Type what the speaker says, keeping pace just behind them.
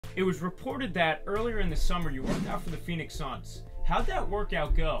It was reported that earlier in the summer you worked out for the Phoenix Suns. How'd that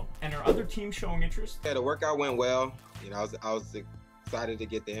workout go? And are other teams showing interest? Yeah, the workout went well. You know, I was excited to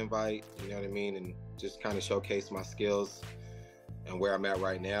get the invite, you know what I mean, and just kind of showcase my skills and where I'm at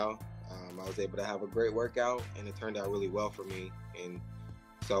right now. I was able to have a great workout, and it turned out really well for me. And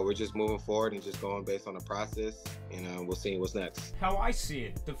so we're just moving forward and just going based on the process, and we'll see what's next. How I see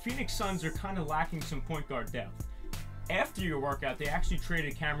it, the Phoenix Suns are kind of lacking some point guard depth. After your workout, they actually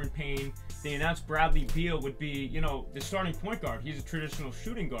traded Cameron Payne. They announced Bradley Beal would be, you know, the starting point guard. He's a traditional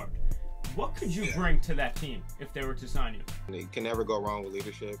shooting guard. What could you bring to that team if they were to sign you? You can never go wrong with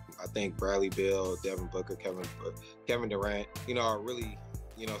leadership. I think Bradley Beal, Devin Booker, Kevin Durant, you know, are really,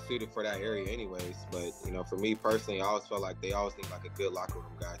 you know, suited for that area anyways. But, you know, for me personally, I always felt like they always need like a good locker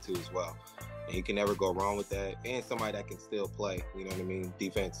room guy too as well. And you can never go wrong with that. And somebody that can still play, you know what I mean,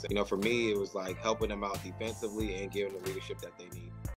 defense. You know, for me, it was like helping them out defensively and giving the leadership that they need.